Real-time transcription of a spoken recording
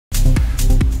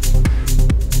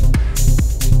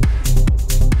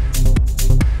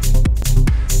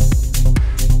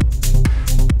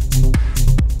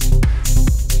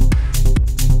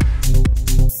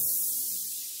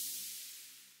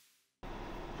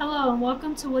Hello and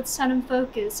welcome to Woodstown In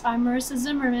Focus. I'm Marissa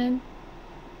Zimmerman.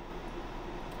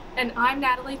 And I'm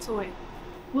Natalie Toy.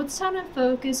 Woodstown In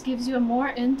Focus gives you a more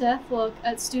in-depth look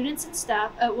at students and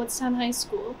staff at Woodstown High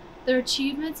School, their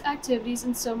achievements, activities,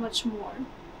 and so much more.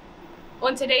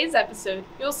 On today's episode,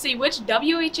 you'll see which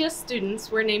WHS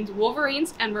students were named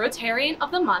Wolverines and Rotarian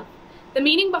of the Month, the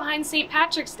meaning behind St.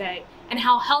 Patrick's Day, and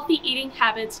how healthy eating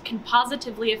habits can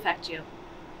positively affect you.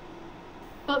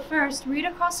 But first, Read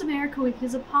Across America Week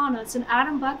is upon us, and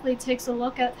Adam Buckley takes a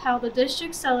look at how the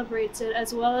district celebrates it,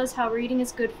 as well as how reading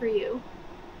is good for you.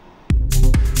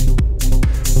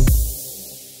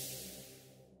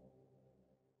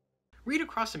 Read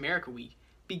Across America Week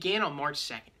began on March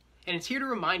 2nd, and it's here to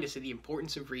remind us of the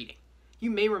importance of reading. You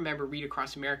may remember Read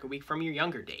Across America Week from your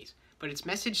younger days, but its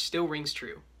message still rings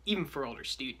true, even for older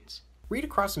students. Read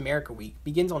Across America Week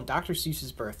begins on Dr.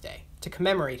 Seuss's birthday, to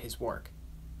commemorate his work.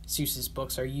 Seuss's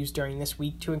books are used during this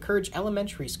week to encourage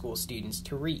elementary school students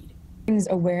to read.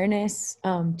 Awareness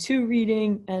to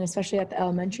reading, and especially at the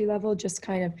elementary level, just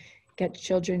kind of get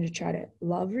children to try to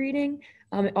love reading.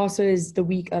 It also is the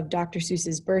week of Dr.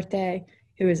 Seuss's birthday,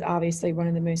 who is obviously one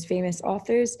of the most famous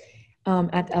authors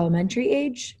at the elementary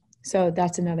age. So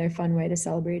that's another fun way to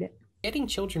celebrate it. Getting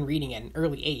children reading at an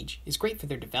early age is great for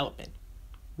their development.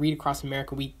 Read Across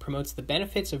America Week promotes the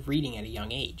benefits of reading at a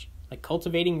young age, like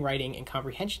cultivating writing and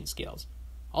comprehension skills.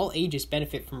 All ages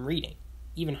benefit from reading,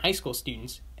 even high school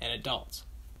students and adults.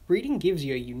 Reading gives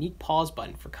you a unique pause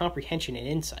button for comprehension and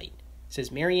insight,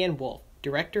 says Marianne Wolf,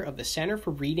 Director of the Center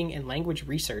for Reading and Language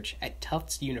Research at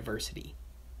Tufts University.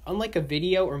 Unlike a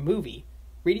video or movie,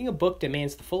 reading a book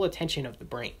demands the full attention of the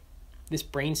brain. This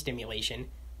brain stimulation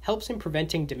helps in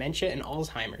preventing dementia and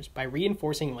Alzheimer's by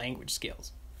reinforcing language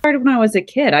skills. When I was a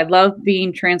kid, I loved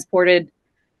being transported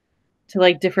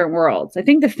to different worlds. I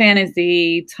think the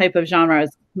fantasy type of genre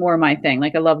is more my thing.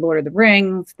 I love Lord of the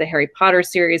Rings, the Harry Potter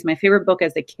series. My favorite book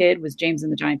as a kid was James and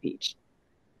the Giant Peach.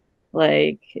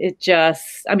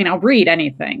 I'll read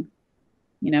anything,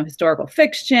 historical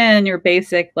fiction, your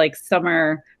basic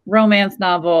summer romance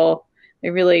novel. I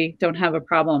really don't have a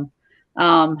problem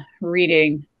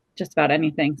reading just about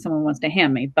anything someone wants to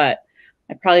hand me, but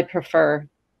I probably prefer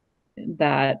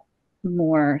that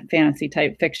more fantasy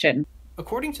type fiction.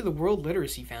 According to the World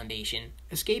Literacy Foundation,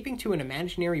 escaping to an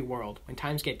imaginary world when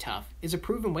times get tough is a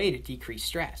proven way to decrease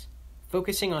stress.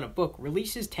 Focusing on a book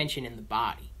releases tension in the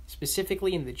body,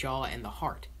 specifically in the jaw and the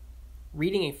heart.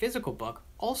 Reading a physical book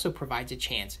also provides a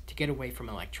chance to get away from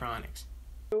electronics.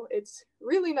 It's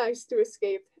really nice to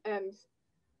escape and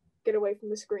get away from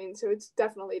the screen, so it's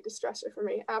definitely a distressor for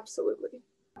me, absolutely.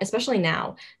 Especially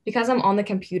now, because I'm on the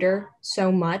computer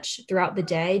so much throughout the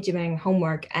day doing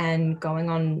homework and going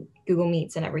on Google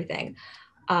Meets and everything.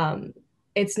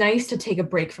 It's nice to take a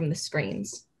break from the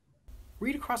screens.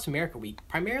 Read Across America Week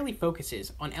primarily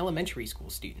focuses on elementary school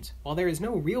students, while there is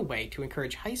no real way to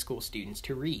encourage high school students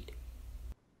to read.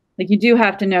 You do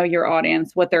have to know your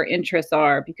audience, what their interests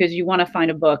are, because you want to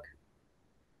find a book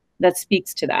that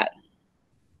speaks to that.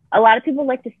 A lot of people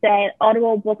like to say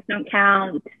audible books don't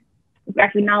count,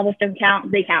 graphic novels don't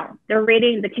count. They count. They're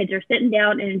reading, the kids are sitting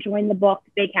down and enjoying the book.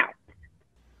 They count.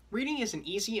 Reading is an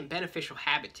easy and beneficial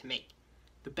habit to make.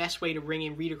 The best way to ring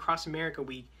in Read Across America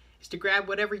Week is to grab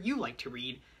whatever you like to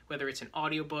read, whether it's an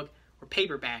audiobook or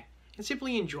paperback, and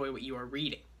simply enjoy what you are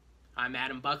reading. I'm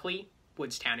Adam Buckley,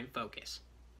 Woodstown In Focus.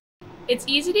 It's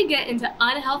easy to get into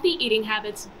unhealthy eating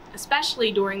habits,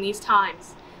 especially during these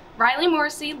times. Riley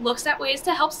Morrissey looks at ways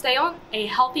to help stay on a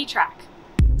healthy track.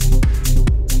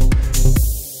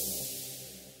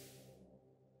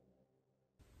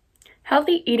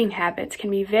 Healthy eating habits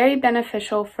can be very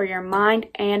beneficial for your mind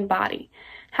and body.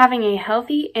 Having a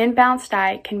healthy and balanced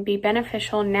diet can be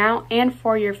beneficial now and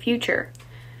for your future.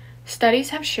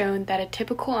 Studies have shown that a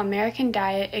typical American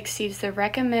diet exceeds the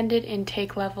recommended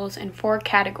intake levels in 4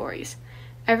 categories.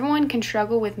 Everyone can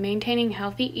struggle with maintaining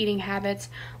healthy eating habits,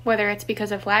 whether it's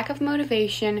because of lack of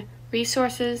motivation,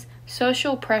 resources,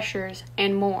 social pressures,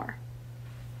 and more.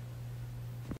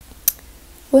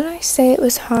 Would I say it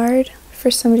was hard for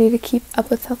somebody to keep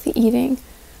up with healthy eating?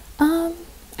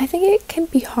 I think it can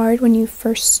be hard when you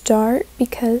first start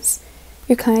because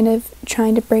you're kind of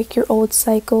trying to break your old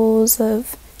cycles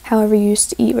of however you used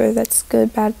to eat, whether that's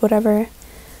good, bad, whatever.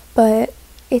 But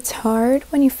it's hard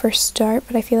when you first start,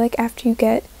 but I feel like after you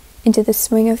get into the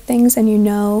swing of things and you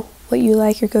know what you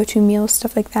like, your go-to meals,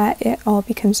 stuff like that, it all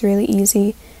becomes really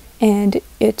easy and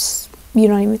you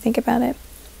don't even think about it.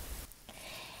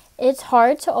 It's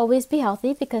hard to always be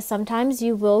healthy because sometimes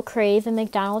you will crave a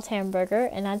McDonald's hamburger,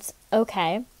 and that's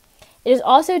okay. It is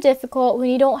also difficult when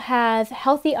you don't have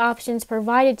healthy options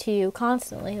provided to you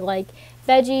constantly. Like,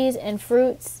 veggies, and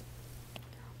fruits.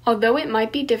 Although it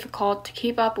might be difficult to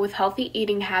keep up with healthy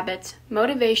eating habits,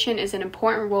 motivation is an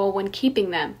important role when keeping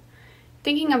them.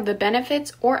 Thinking of the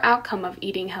benefits or outcome of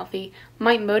eating healthy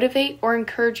might motivate or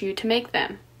encourage you to make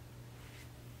them.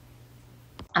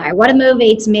 All right, what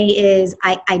motivates me is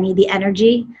I need the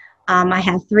energy. I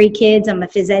have 3 kids. I'm a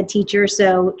phys ed teacher,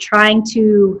 so trying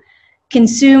to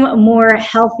consume more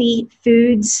healthy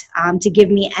foods to give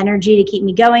me energy to keep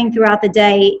me going throughout the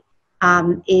day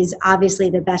is obviously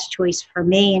the best choice for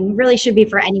me, and really should be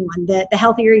for anyone. The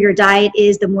healthier your diet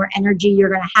is, the more energy you're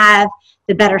going to have,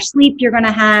 the better sleep you're going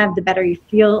to have, the better you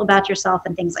feel about yourself,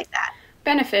 and things like that.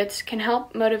 Benefits can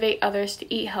help motivate others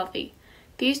to eat healthy.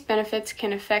 These benefits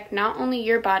can affect not only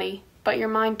your body, but your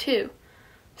mind too.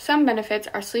 Some benefits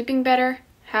are sleeping better,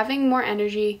 having more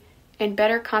energy, and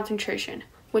better concentration,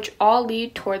 which all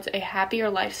lead towards a happier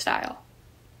lifestyle.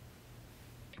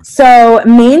 So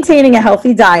maintaining a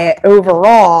healthy diet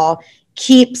overall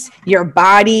keeps your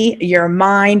body, your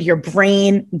mind, your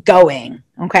brain going.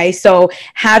 Okay, so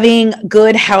having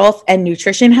good health and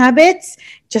nutrition habits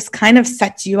just kind of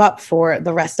sets you up for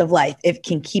the rest of life. It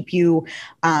can keep you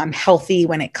healthy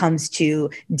when it comes to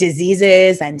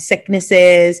diseases and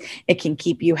sicknesses. It can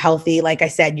keep you healthy, like I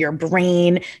said, your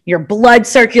brain, your blood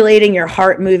circulating, your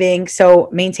heart moving. So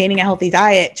maintaining a healthy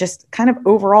diet just kind of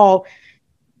overall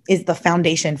is the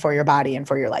foundation for your body and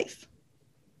for your life.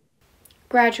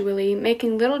 Gradually,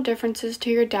 making little differences to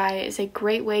your diet is a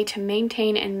great way to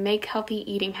maintain and make healthy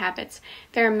eating habits.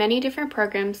 There are many different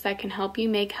programs that can help you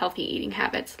make healthy eating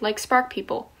habits, like Spark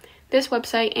People. This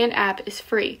website and app is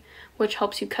free, which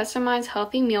helps you customize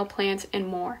healthy meal plans and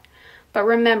more. But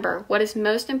remember, what is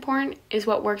most important is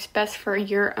what works best for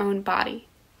your own body.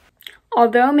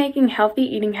 Although making healthy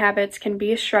eating habits can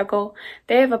be a struggle,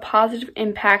 they have a positive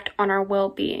impact on our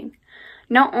well-being.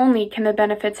 Not only can the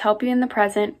benefits help you in the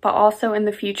present, but also in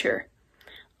the future.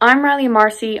 I'm Riley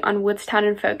Marcy on Woodstown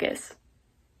In Focus.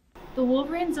 The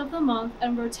Wolverines of the Month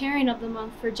and Rotarian of the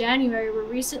Month for January were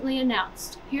recently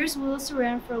announced. Here's Willis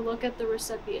Aran for a look at the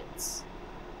recipients.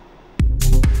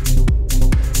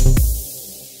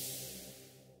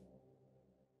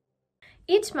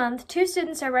 Each month, 2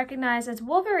 students are recognized as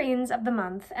Wolverines of the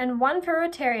Month and 1 for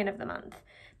Rotarian of the Month.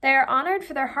 They are honored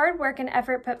for their hard work and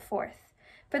effort put forth.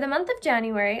 For the month of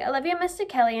January, Olivia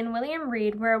Mistakeli and William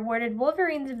Reed were awarded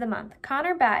Wolverines of the Month.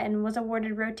 Connor Batten was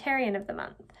awarded Rotarian of the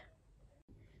Month.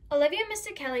 Olivia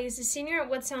Mistakeli is a senior at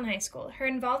Woodstown High School. Her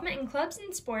involvement in clubs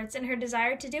and sports and her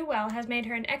desire to do well has made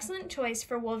her an excellent choice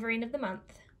for Wolverine of the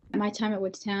Month. At my time at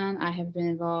Woodstown, I have been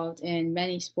involved in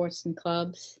many sports and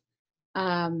clubs.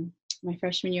 My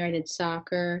freshman year, I did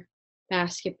soccer,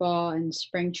 basketball, and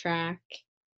spring track.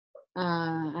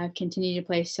 I've continued to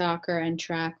play soccer and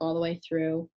track all the way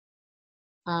through.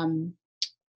 I'm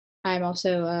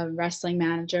also a wrestling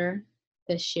manager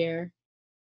this year.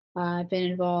 I've been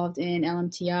involved in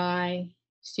LMTI,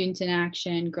 Students in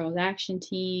Action, Girls Action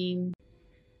Team.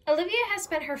 Olivia has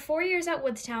spent her 4 years at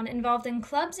Woodstown involved in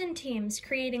clubs and teams,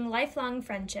 creating lifelong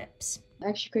friendships. The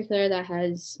extracurricular that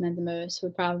has meant the most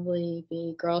would probably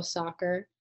be girls soccer,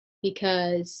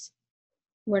 because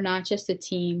we're not just a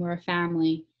team, we're a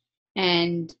family.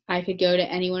 And I could go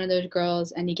to any one of those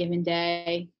girls any given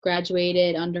day,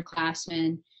 graduated,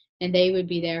 underclassmen, and they would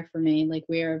be there for me. Like,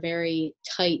 we are a very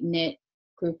tight-knit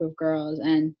group of girls.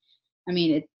 And I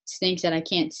mean, it stinks that I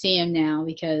can't see them now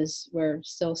because we're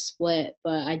still split,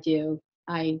 but I do.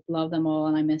 I love them all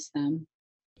and I miss them.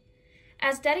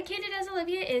 As dedicated as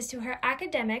Olivia is to her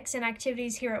academics and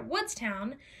activities here at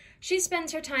Woodstown, she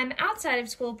spends her time outside of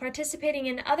school participating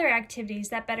in other activities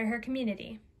that better her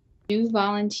community. I do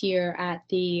volunteer at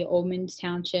the Oldmans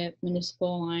Township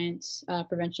Municipal Alliance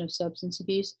Prevention of Substance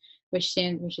Abuse, which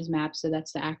is MAP, so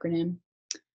that's the acronym.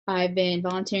 I've been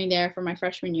volunteering there for my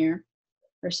freshman year,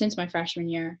 or since my freshman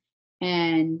year,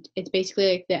 and it's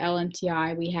basically like the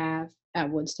LMTI we have at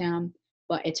Woodstown,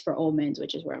 but it's for Oldmans,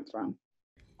 which is where I'm from.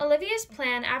 Olivia's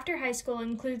plan after high school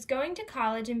includes going to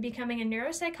college and becoming a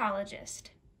neuropsychologist.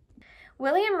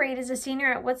 William Reed is a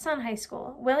senior at Woodstown High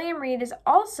School. William Reed is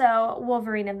also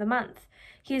Wolverine of the Month.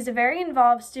 He is a very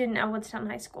involved student at Woodstown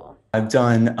High School. I've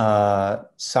done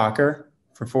soccer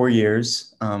for 4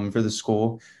 years for the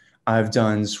school. I've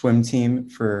done swim team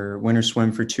for winter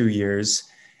swim for 2 years,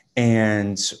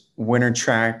 and winter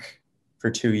track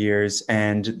for 2 years,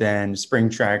 and then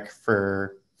spring track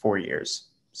for 4 years.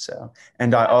 So,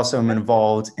 and I also am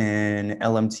involved in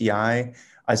LMTI.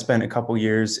 I spent a couple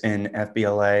years in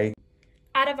FBLA.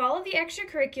 Out of all of the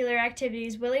extracurricular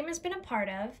activities William has been a part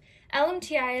of,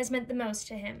 LMTI has meant the most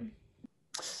to him.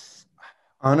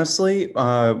 Honestly,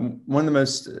 one of the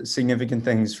most significant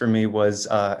things for me was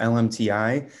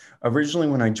LMTI. Originally,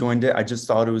 when I joined it, I just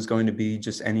thought it was going to be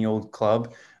just any old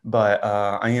club, but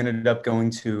I ended up going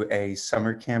to a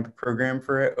summer camp program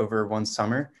for it over one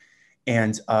summer.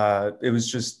 And it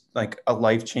was just like a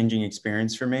life-changing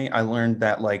experience for me. I learned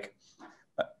that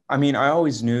I mean, I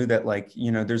always knew that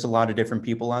there's a lot of different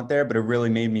people out there, but it really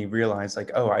made me realize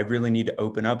oh, I really need to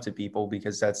open up to people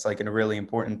because that's a really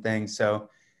important thing. So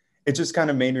it just kind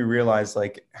of made me realize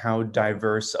how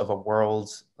diverse of a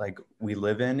world we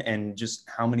live in and just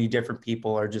how many different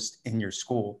people are just in your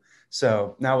school.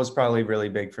 So that was probably really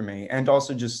big for me. And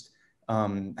also just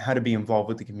how to be involved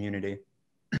with the community.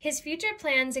 His future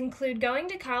plans include going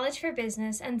to college for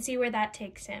business and see where that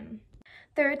takes him.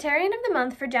 The Rotarian of the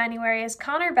Month for January is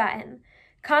Connor Batten.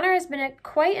 Connor has been a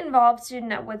quite involved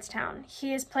student at Woodstown.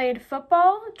 He has played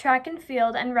football, track and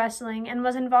field, and wrestling, and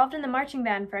was involved in the marching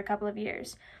band for a couple of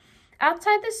years.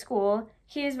 Outside the school,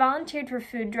 he has volunteered for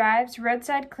food drives,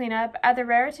 roadside cleanup at the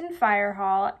Raritan Fire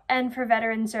Hall, and for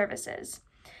veteran services.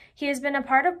 He has been a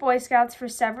part of Boy Scouts for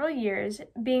several years,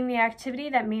 being the activity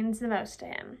that means the most to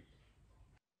him.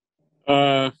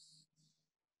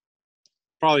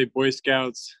 Probably Boy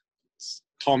Scouts. It's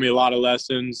taught me a lot of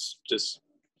lessons, just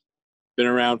been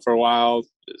around for a while,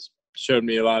 just showed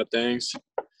me a lot of things,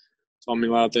 taught me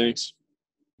a lot of things.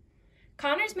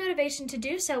 Connor's motivation to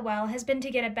do so well has been to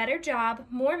get a better job,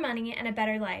 more money, and a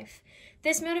better life.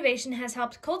 This motivation has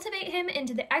helped cultivate him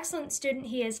into the excellent student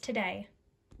he is today.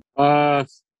 I'm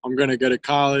going to go to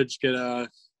college, get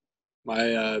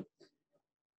my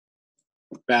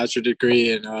bachelor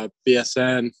degree in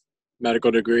BSN, medical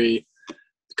degree,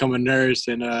 become a nurse,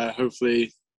 and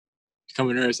hopefully become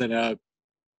a nurse and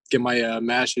get my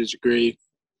master's degree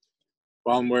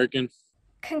while I'm working.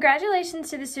 Congratulations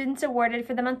to the students awarded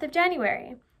for the month of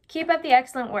January. Keep up the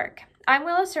excellent work. I'm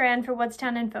Willow Saran for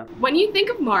Woodstown In Focus. When you think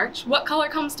of March, what color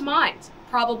comes to mind?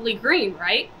 Probably green,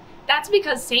 right? That's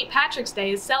because St. Patrick's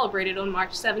Day is celebrated on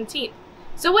March 17th.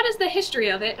 So what is the history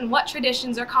of it and what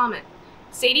traditions are common?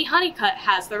 Sadie Honeycutt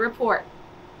has the report.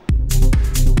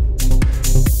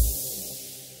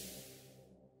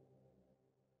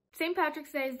 St.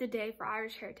 Patrick's Day is the day for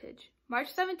Irish heritage. March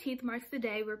 17th marks the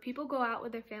day where people go out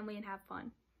with their family and have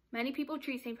fun. Many people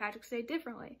treat St. Patrick's Day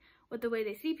differently, with the way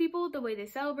they see people, the way they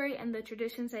celebrate, and the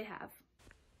traditions they have.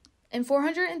 In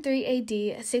 403 AD,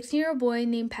 a 16-year-old boy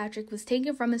named Patrick was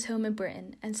taken from his home in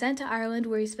Britain and sent to Ireland,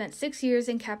 where he spent 6 years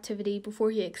in captivity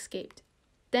before he escaped.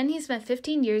 Then he spent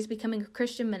 15 years becoming a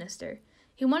Christian minister.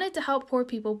 He wanted to help poor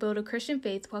people build a Christian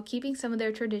faith while keeping some of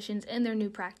their traditions and their new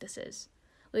practices.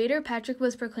 Later, Patrick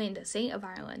was proclaimed a Saint of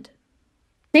Ireland.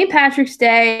 St. Patrick's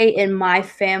Day in my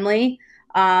family,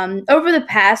 over the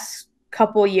past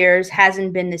couple years,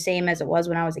 hasn't been the same as it was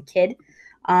when I was a kid.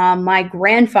 My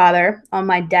grandfather on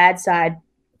my dad's side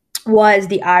was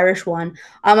the Irish one.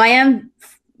 I am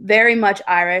very much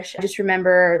Irish. I just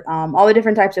remember all the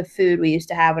different types of food we used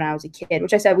to have when I was a kid,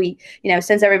 which I said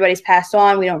since everybody's passed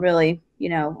on, we don't really,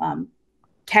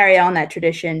 carry on that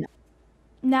tradition.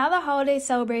 Now the holiday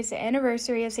celebrates the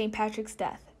anniversary of St. Patrick's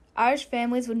death. Irish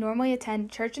families would normally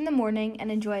attend church in the morning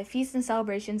and enjoy feasts and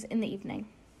celebrations in the evening.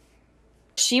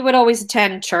 She would always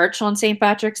attend church on St.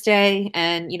 Patrick's Day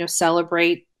and,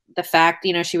 celebrate the fact,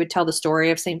 she would tell the story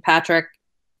of St. Patrick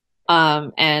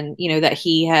and, that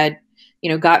he had,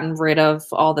 gotten rid of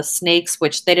all the snakes,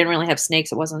 which they didn't really have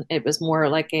snakes. It was more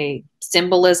like a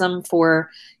symbolism for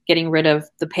getting rid of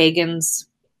the pagans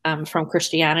from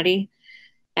Christianity.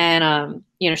 And,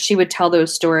 she would tell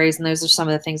those stories, and those are some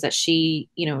of the things that she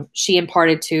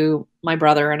imparted to my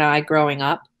brother and I growing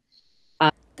up.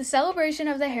 The celebration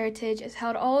of the heritage is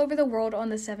held all over the world on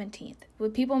the 17th,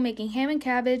 with people making ham and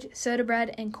cabbage, soda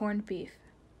bread, and corned beef.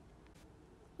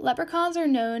 Leprechauns are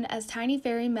known as tiny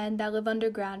fairy men that live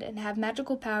underground and have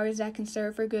magical powers that can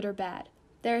serve for good or bad.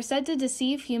 They are said to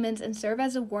deceive humans and serve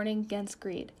as a warning against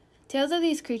greed. Tales of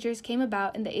these creatures came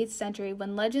about in the 8th century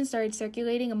when legends started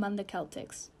circulating among the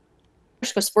Celtics.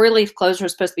 Because 4-leaf clover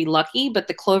is supposed to be lucky, but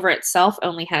the clover itself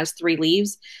only has 3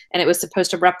 leaves, and it was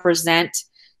supposed to represent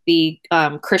the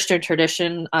Christian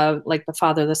tradition of the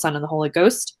Father, the Son, and the Holy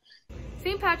Ghost.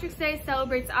 St. Patrick's Day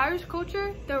celebrates Irish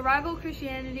culture, the arrival of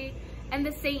Christianity, and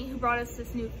the saint who brought us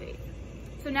this new faith.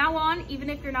 So now on, even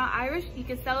if you're not Irish, you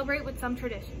can celebrate with some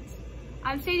traditions.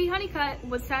 I'm Sadie Honeycutt,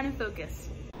 Woodstown In Focus.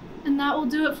 And that will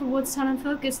do it for Woodstown In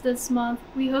Focus this month.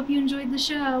 We hope you enjoyed the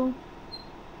show.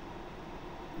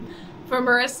 For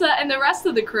Marissa and the rest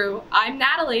of the crew, I'm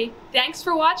Natalie. Thanks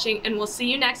for watching, and we'll see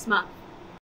you next month.